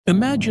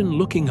Imagine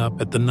looking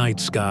up at the night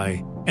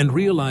sky and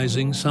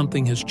realizing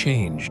something has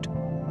changed.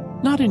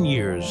 Not in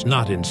years,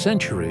 not in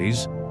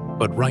centuries,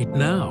 but right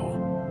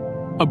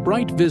now. A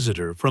bright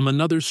visitor from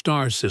another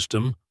star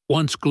system,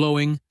 once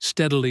glowing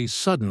steadily,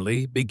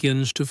 suddenly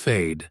begins to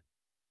fade.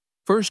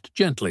 First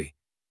gently,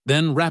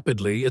 then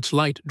rapidly its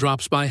light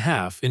drops by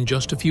half in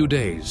just a few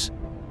days.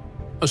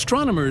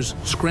 Astronomers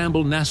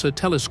scramble NASA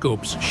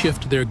telescopes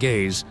shift their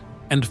gaze,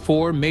 and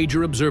 4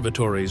 major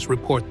observatories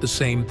report the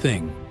same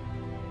thing.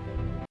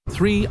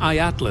 3I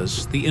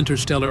Atlas, the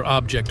interstellar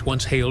object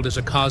once hailed as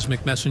a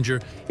cosmic messenger,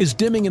 is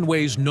dimming in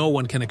ways no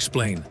one can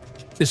explain.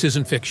 This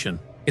isn't fiction.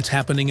 It's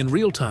happening in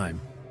real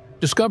time.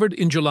 Discovered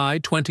in July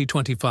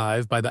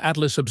 2025 by the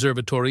Atlas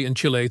Observatory in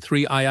Chile,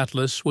 3I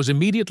Atlas was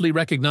immediately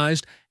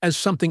recognized as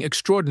something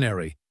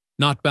extraordinary,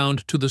 not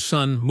bound to the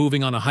sun,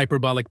 moving on a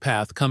hyperbolic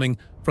path coming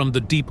from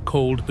the deep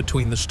cold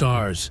between the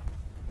stars.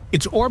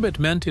 Its orbit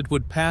meant it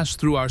would pass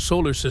through our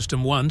solar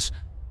system once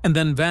and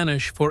then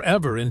vanish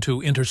forever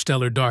into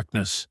interstellar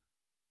darkness.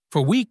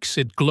 For weeks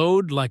it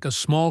glowed like a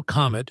small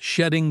comet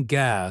shedding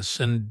gas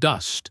and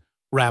dust,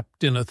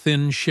 wrapped in a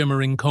thin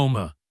shimmering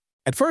coma.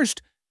 At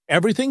first,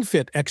 everything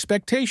fit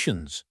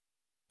expectations.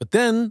 But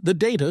then the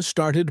data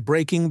started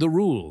breaking the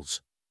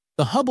rules.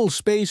 The Hubble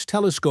Space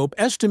Telescope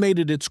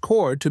estimated its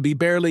core to be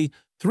barely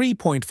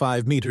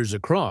 3.5 meters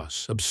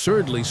across,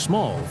 absurdly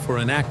small for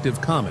an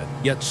active comet,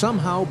 yet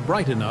somehow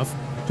bright enough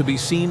to be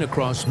seen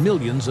across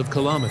millions of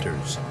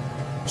kilometers.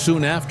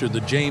 Soon after,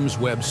 the James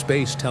Webb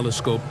Space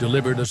Telescope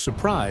delivered a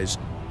surprise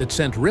that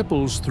sent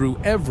ripples through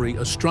every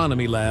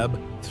astronomy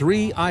lab.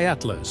 3I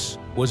Atlas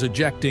was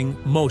ejecting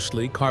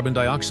mostly carbon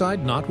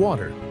dioxide, not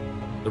water.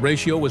 The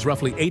ratio was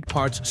roughly 8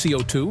 parts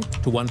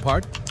CO2 to 1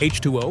 part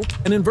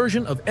H2O, an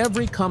inversion of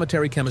every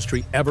cometary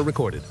chemistry ever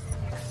recorded.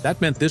 That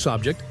meant this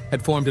object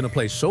had formed in a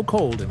place so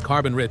cold and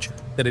carbon-rich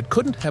that it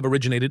couldn't have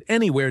originated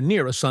anywhere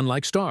near a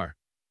sun-like star.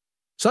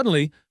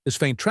 Suddenly, this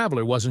faint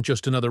traveler wasn't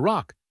just another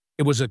rock.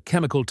 It was a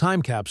chemical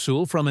time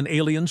capsule from an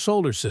alien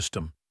solar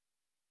system.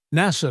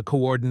 NASA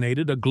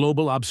coordinated a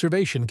global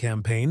observation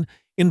campaign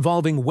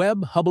involving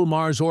Webb Hubble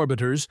Mars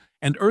orbiters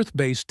and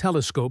Earth-based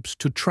telescopes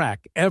to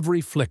track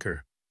every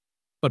flicker.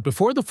 But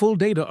before the full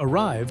data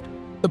arrived,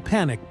 the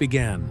panic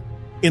began.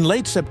 In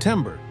late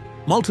September,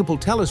 multiple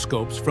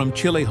telescopes from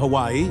Chile,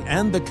 Hawaii,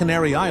 and the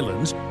Canary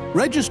Islands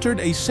registered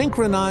a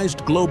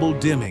synchronized global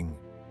dimming.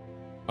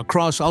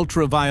 Across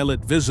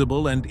ultraviolet,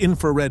 visible, and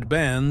infrared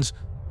bands,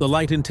 the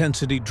light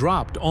intensity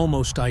dropped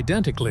almost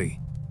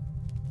identically.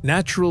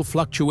 Natural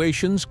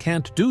fluctuations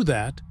can't do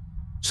that.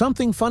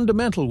 Something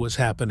fundamental was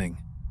happening.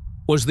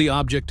 Was the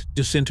object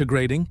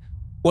disintegrating?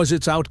 Was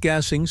its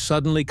outgassing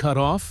suddenly cut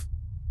off?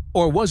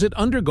 Or was it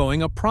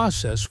undergoing a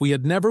process we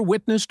had never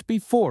witnessed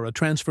before, a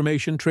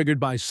transformation triggered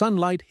by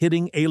sunlight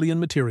hitting alien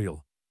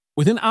material?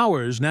 Within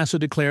hours, NASA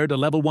declared a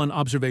Level 1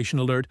 observation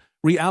alert,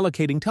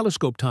 reallocating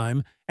telescope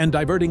time and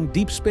diverting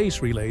deep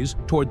space relays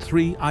toward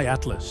 3I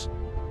Atlas.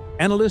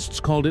 Analysts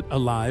called it a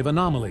live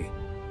anomaly.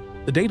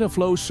 The data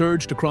flow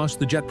surged across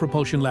the Jet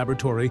Propulsion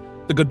Laboratory,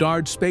 the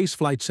Goddard Space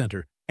Flight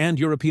Center, and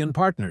European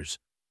partners.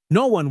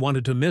 No one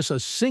wanted to miss a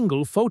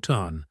single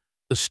photon.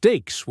 The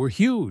stakes were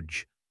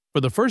huge.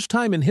 For the first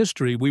time in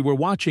history, we were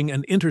watching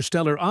an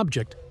interstellar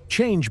object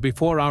change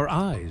before our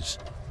eyes.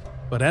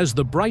 But as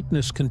the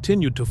brightness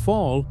continued to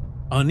fall,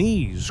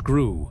 unease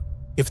grew.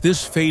 If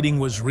this fading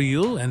was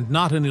real and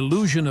not an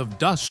illusion of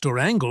dust or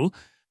angle,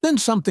 then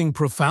something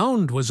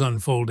profound was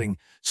unfolding,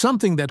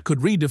 something that could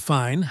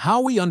redefine how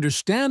we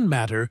understand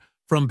matter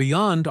from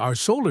beyond our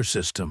solar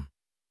system.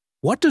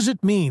 What does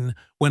it mean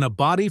when a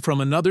body from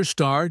another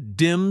star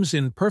dims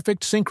in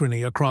perfect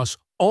synchrony across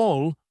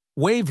all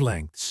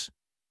wavelengths?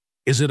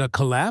 Is it a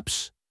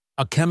collapse,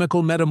 a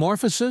chemical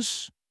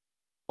metamorphosis,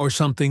 or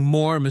something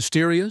more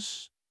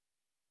mysterious?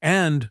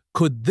 And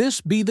could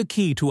this be the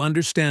key to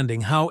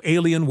understanding how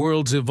alien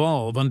worlds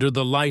evolve under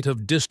the light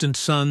of distant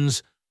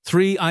suns?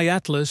 3I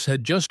Atlas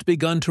had just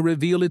begun to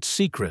reveal its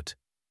secret,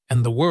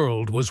 and the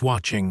world was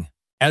watching.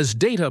 As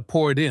data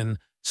poured in,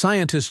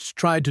 scientists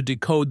tried to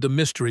decode the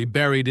mystery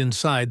buried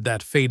inside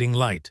that fading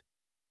light.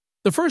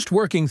 The first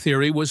working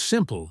theory was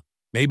simple.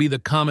 Maybe the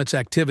comet's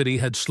activity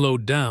had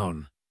slowed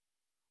down.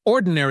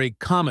 Ordinary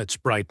comets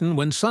brighten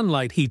when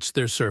sunlight heats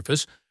their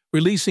surface,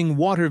 releasing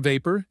water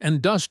vapor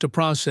and dust, a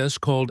process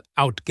called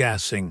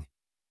outgassing.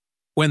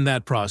 When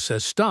that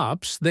process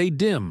stops, they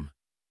dim.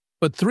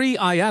 But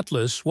 3I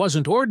Atlas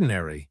wasn't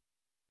ordinary.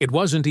 It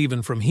wasn't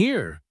even from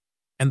here.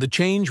 And the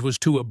change was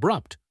too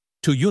abrupt,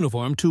 too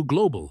uniform, too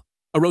global.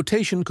 A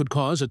rotation could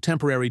cause a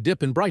temporary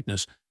dip in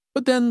brightness,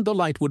 but then the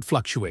light would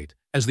fluctuate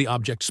as the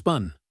object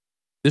spun.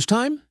 This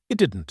time, it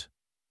didn't.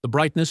 The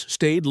brightness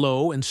stayed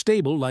low and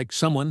stable, like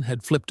someone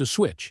had flipped a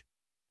switch.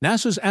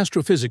 NASA's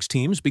astrophysics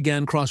teams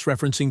began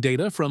cross-referencing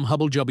data from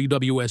Hubble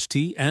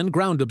WWST and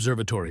ground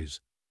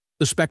observatories.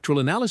 The spectral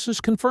analysis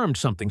confirmed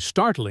something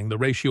startling. The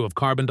ratio of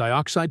carbon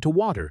dioxide to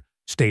water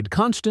stayed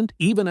constant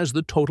even as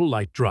the total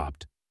light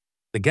dropped.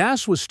 The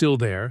gas was still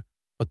there,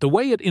 but the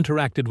way it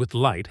interacted with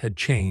light had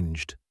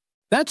changed.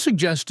 That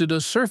suggested a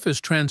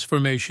surface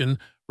transformation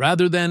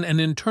rather than an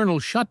internal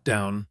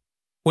shutdown.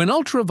 When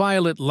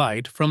ultraviolet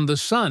light from the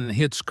sun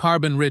hits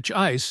carbon-rich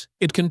ice,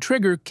 it can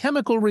trigger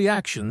chemical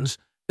reactions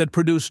that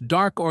produce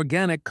dark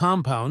organic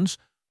compounds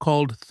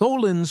called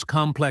Tholen's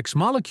complex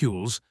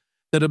molecules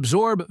that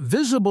absorb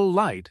visible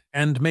light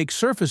and make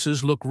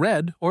surfaces look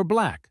red or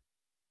black.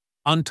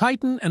 On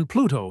Titan and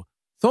Pluto,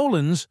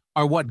 Tholins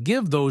are what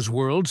give those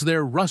worlds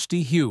their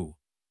rusty hue.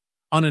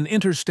 On an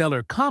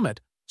interstellar comet,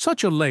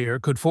 such a layer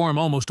could form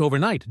almost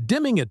overnight,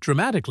 dimming it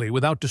dramatically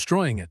without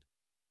destroying it.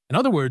 In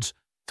other words,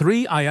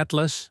 3I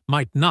Atlas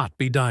might not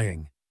be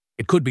dying.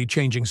 It could be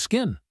changing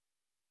skin.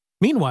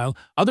 Meanwhile,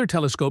 other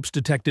telescopes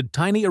detected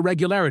tiny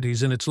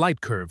irregularities in its light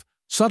curve,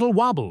 subtle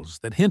wobbles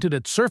that hinted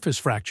at surface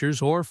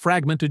fractures or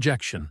fragment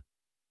ejection.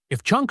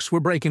 If chunks were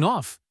breaking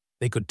off,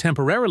 they could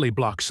temporarily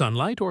block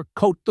sunlight or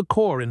coat the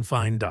core in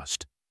fine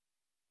dust.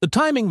 The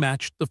timing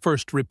matched the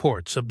first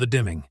reports of the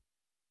dimming.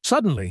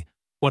 Suddenly,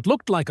 what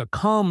looked like a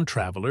calm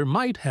traveler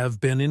might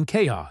have been in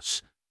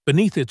chaos,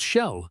 beneath its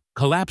shell,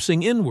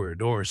 collapsing inward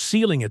or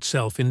sealing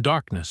itself in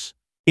darkness.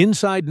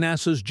 Inside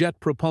NASA's Jet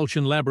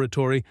Propulsion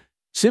Laboratory,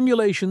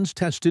 simulations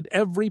tested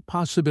every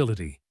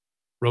possibility.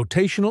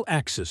 Rotational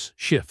axis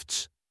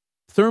shifts,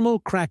 thermal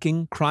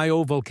cracking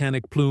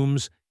cryovolcanic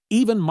plumes,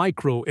 even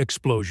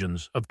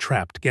micro-explosions of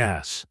trapped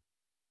gas.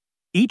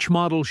 Each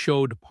model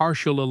showed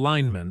partial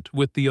alignment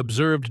with the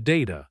observed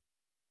data,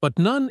 but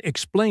none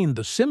explained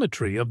the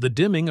symmetry of the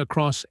dimming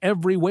across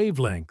every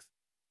wavelength.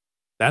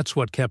 That's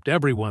what kept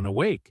everyone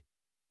awake,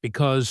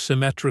 because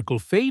symmetrical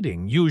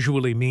fading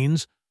usually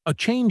means a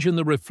change in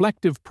the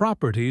reflective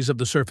properties of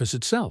the surface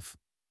itself.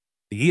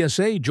 The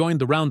ESA joined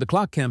the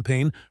round-the-clock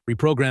campaign,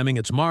 reprogramming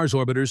its Mars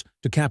orbiters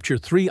to capture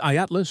 3I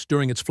Atlas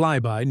during its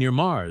flyby near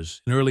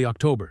Mars in early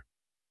October.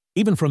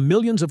 Even from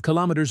millions of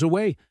kilometers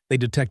away, they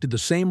detected the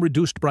same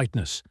reduced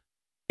brightness.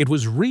 It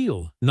was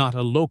real, not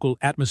a local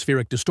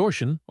atmospheric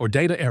distortion or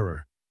data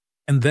error.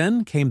 And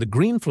then came the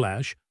green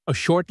flash, a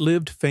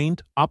short-lived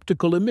faint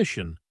optical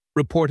emission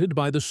reported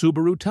by the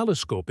Subaru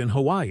telescope in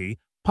Hawaii,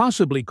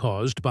 possibly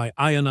caused by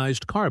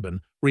ionized carbon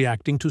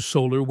reacting to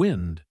solar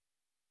wind.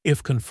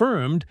 If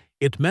confirmed,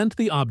 it meant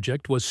the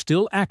object was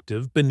still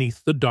active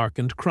beneath the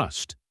darkened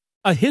crust.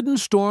 A hidden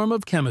storm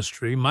of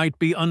chemistry might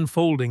be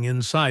unfolding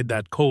inside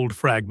that cold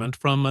fragment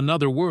from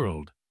another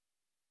world.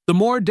 The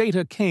more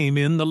data came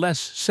in, the less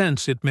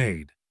sense it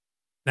made.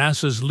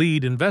 NASA's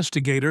lead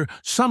investigator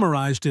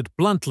summarized it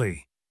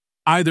bluntly.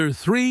 Either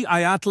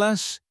 3I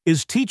Atlas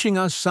is teaching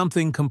us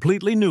something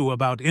completely new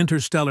about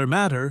interstellar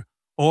matter,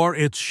 or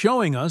it's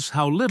showing us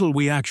how little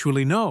we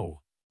actually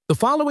know. The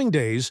following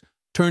days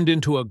turned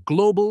into a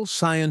global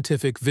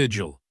scientific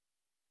vigil.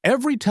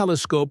 Every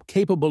telescope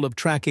capable of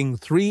tracking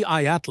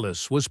 3I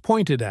Atlas was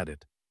pointed at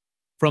it,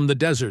 from the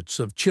deserts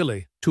of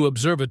Chile to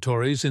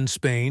observatories in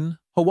Spain,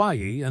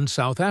 Hawaii, and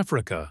South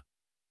Africa.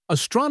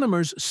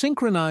 Astronomers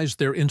synchronized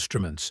their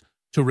instruments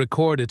to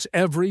record its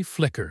every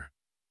flicker.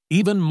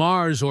 Even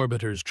Mars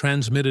orbiters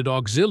transmitted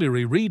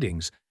auxiliary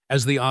readings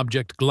as the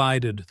object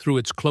glided through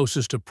its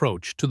closest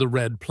approach to the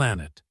red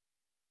planet.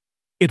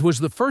 It was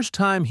the first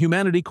time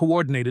humanity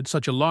coordinated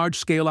such a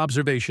large-scale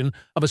observation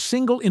of a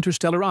single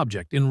interstellar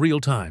object in real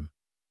time.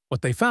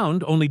 What they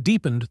found only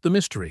deepened the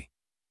mystery.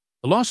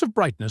 The loss of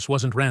brightness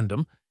wasn't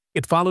random.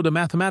 It followed a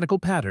mathematical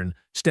pattern,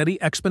 steady,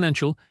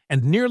 exponential,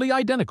 and nearly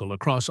identical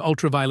across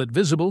ultraviolet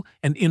visible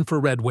and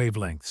infrared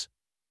wavelengths.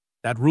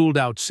 That ruled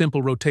out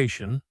simple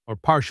rotation or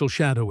partial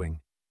shadowing.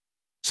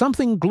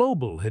 Something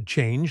global had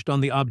changed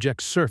on the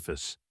object's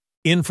surface.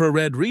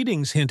 Infrared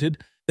readings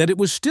hinted that it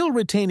was still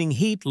retaining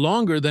heat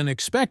longer than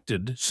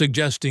expected,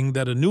 suggesting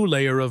that a new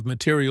layer of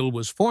material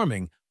was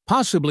forming,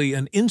 possibly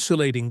an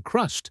insulating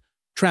crust,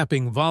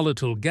 trapping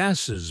volatile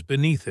gases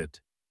beneath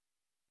it.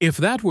 If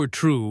that were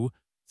true,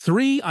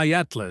 3I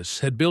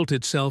Atlas had built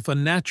itself a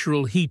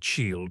natural heat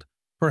shield,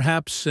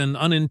 perhaps an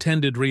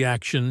unintended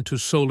reaction to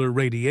solar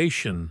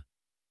radiation.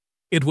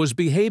 It was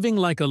behaving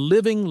like a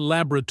living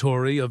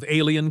laboratory of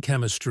alien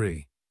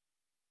chemistry.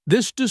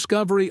 This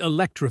discovery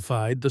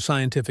electrified the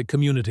scientific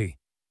community.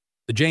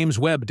 The James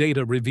Webb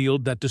data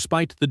revealed that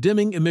despite the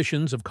dimming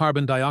emissions of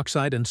carbon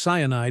dioxide and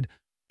cyanide,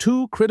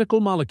 two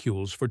critical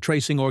molecules for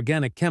tracing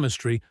organic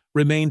chemistry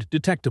remained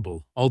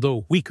detectable,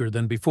 although weaker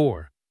than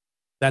before.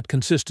 That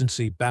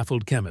consistency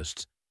baffled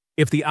chemists.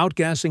 If the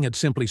outgassing had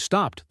simply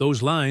stopped,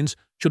 those lines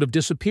should have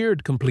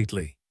disappeared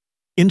completely.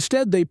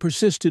 Instead, they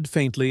persisted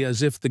faintly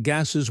as if the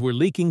gases were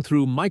leaking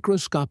through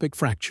microscopic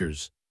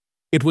fractures.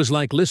 It was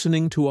like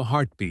listening to a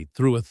heartbeat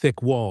through a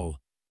thick wall.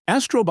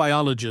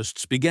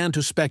 Astrobiologists began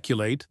to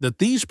speculate that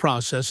these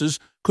processes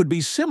could be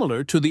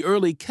similar to the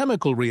early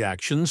chemical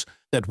reactions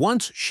that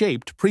once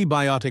shaped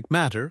prebiotic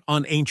matter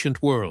on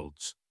ancient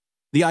worlds.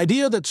 The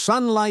idea that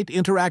sunlight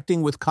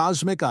interacting with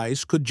cosmic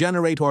ice could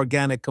generate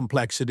organic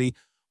complexity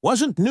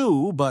wasn't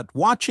new, but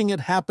watching it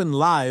happen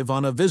live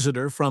on a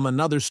visitor from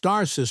another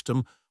star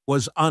system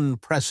was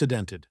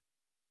unprecedented.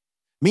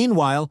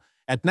 Meanwhile,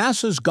 at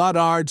NASA's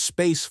Goddard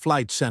Space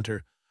Flight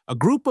Center, a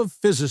group of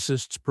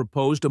physicists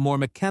proposed a more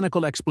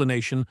mechanical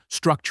explanation: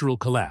 structural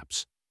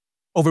collapse.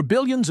 Over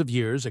billions of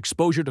years,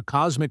 exposure to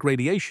cosmic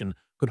radiation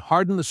could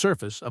harden the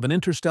surface of an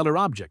interstellar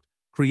object,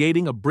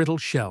 creating a brittle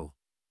shell.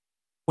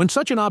 When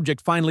such an object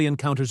finally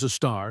encounters a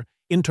star,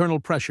 internal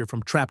pressure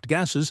from trapped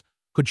gases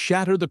could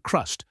shatter the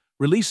crust,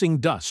 releasing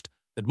dust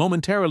that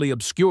momentarily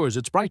obscures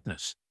its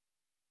brightness.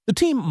 The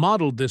team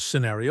modeled this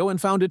scenario and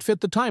found it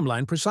fit the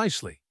timeline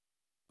precisely.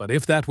 But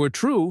if that were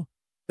true,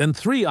 then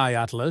 3I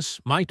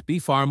Atlas might be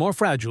far more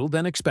fragile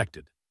than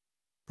expected.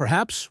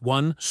 Perhaps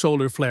one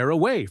solar flare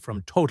away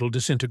from total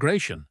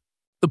disintegration.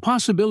 The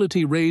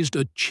possibility raised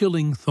a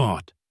chilling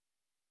thought.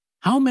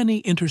 How many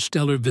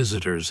interstellar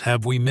visitors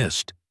have we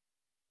missed?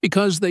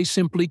 Because they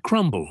simply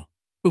crumble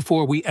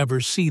before we ever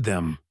see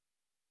them.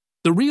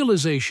 The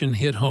realization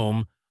hit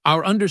home: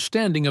 our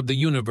understanding of the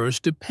universe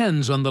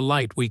depends on the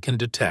light we can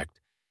detect.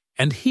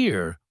 And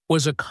here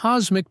was a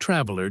cosmic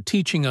traveler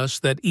teaching us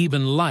that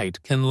even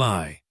light can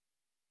lie.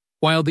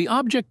 While the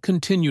object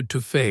continued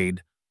to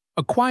fade,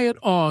 a quiet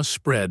awe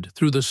spread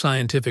through the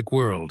scientific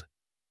world.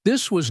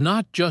 This was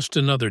not just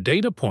another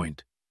data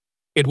point.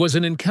 It was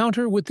an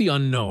encounter with the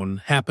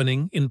unknown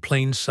happening in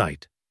plain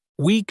sight.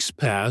 Weeks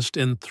passed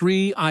and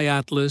 3I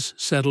Atlas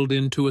settled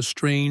into a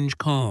strange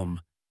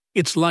calm.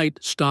 Its light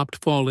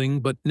stopped falling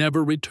but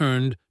never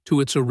returned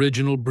to its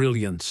original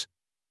brilliance.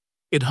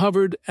 It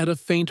hovered at a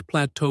faint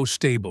plateau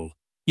stable,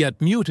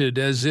 yet muted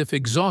as if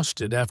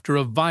exhausted after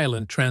a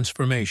violent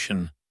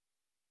transformation.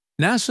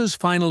 NASA's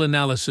final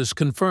analysis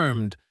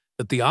confirmed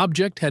that the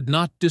object had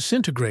not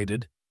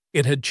disintegrated,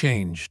 it had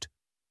changed.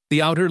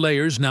 The outer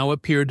layers now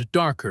appeared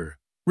darker,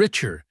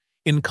 richer,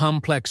 in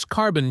complex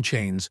carbon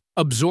chains,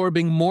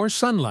 absorbing more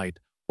sunlight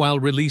while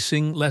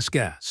releasing less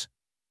gas.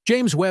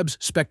 James Webb's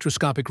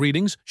spectroscopic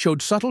readings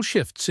showed subtle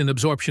shifts in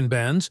absorption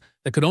bands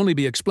that could only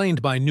be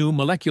explained by new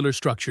molecular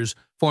structures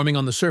forming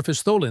on the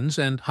surface tholins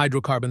and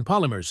hydrocarbon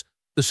polymers,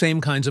 the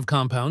same kinds of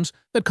compounds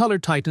that color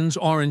Titan's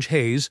orange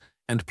haze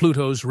and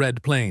Pluto's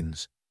red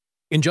plains.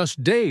 In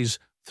just days,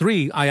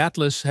 3I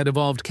Atlas had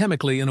evolved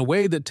chemically in a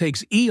way that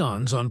takes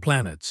eons on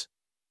planets.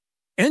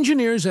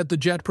 Engineers at the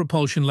Jet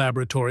Propulsion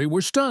Laboratory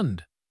were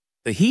stunned.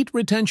 The heat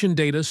retention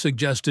data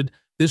suggested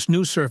this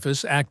new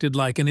surface acted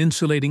like an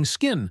insulating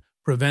skin,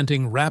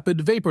 preventing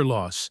rapid vapor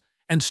loss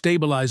and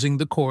stabilizing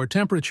the core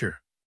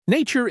temperature.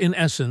 Nature, in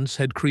essence,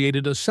 had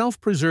created a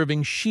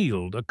self-preserving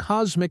shield, a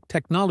cosmic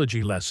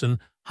technology lesson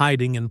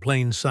hiding in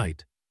plain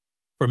sight.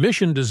 For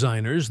mission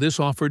designers, this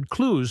offered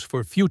clues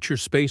for future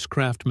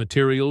spacecraft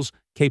materials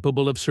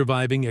capable of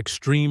surviving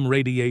extreme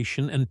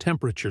radiation and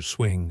temperature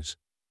swings.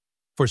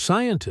 For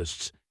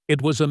scientists,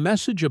 it was a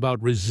message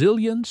about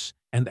resilience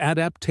and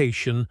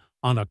adaptation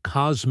on a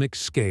cosmic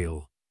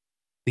scale.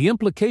 The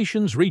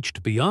implications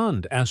reached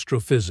beyond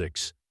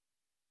astrophysics.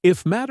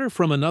 If matter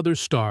from another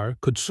star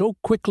could so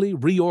quickly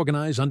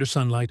reorganize under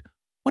sunlight,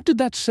 what did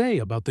that say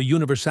about the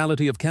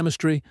universality of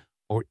chemistry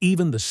or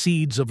even the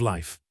seeds of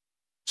life?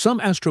 Some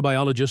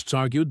astrobiologists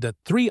argued that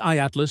 3I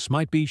Atlas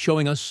might be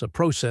showing us a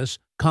process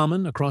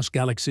common across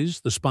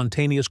galaxies, the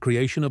spontaneous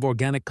creation of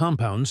organic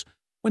compounds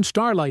when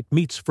starlight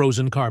meets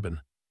frozen carbon.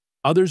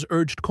 Others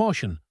urged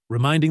caution,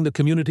 reminding the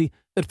community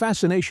that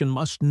fascination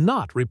must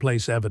not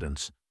replace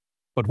evidence.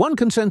 But one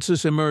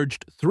consensus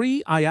emerged: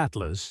 3I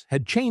Atlas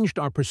had changed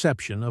our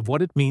perception of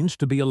what it means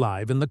to be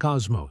alive in the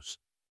cosmos.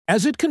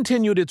 As it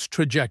continued its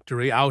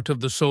trajectory out of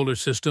the solar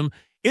system,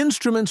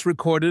 instruments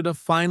recorded a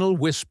final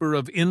whisper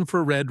of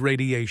infrared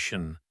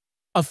radiation,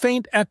 a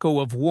faint echo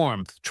of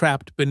warmth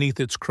trapped beneath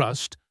its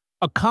crust,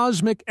 a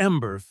cosmic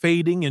ember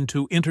fading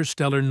into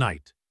interstellar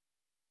night.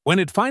 When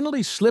it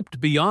finally slipped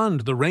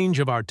beyond the range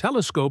of our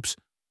telescopes,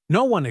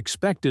 no one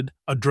expected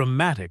a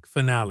dramatic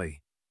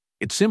finale.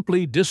 It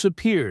simply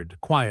disappeared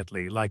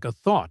quietly like a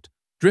thought,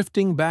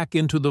 drifting back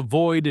into the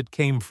void it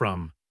came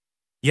from.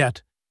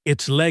 Yet,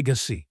 its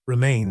legacy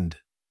remained.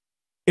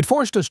 It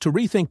forced us to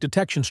rethink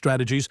detection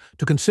strategies,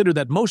 to consider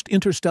that most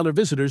interstellar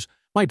visitors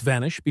might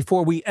vanish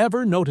before we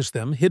ever notice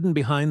them hidden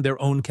behind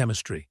their own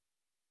chemistry.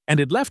 And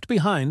it left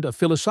behind a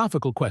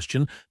philosophical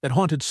question that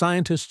haunted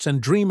scientists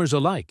and dreamers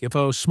alike: if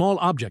a small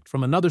object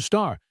from another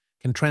star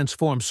can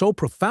transform so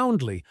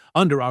profoundly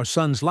under our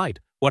sun's light,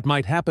 what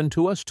might happen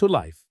to us, to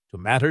life, to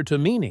matter, to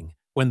meaning,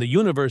 when the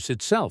universe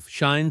itself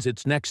shines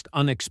its next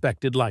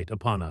unexpected light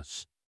upon us?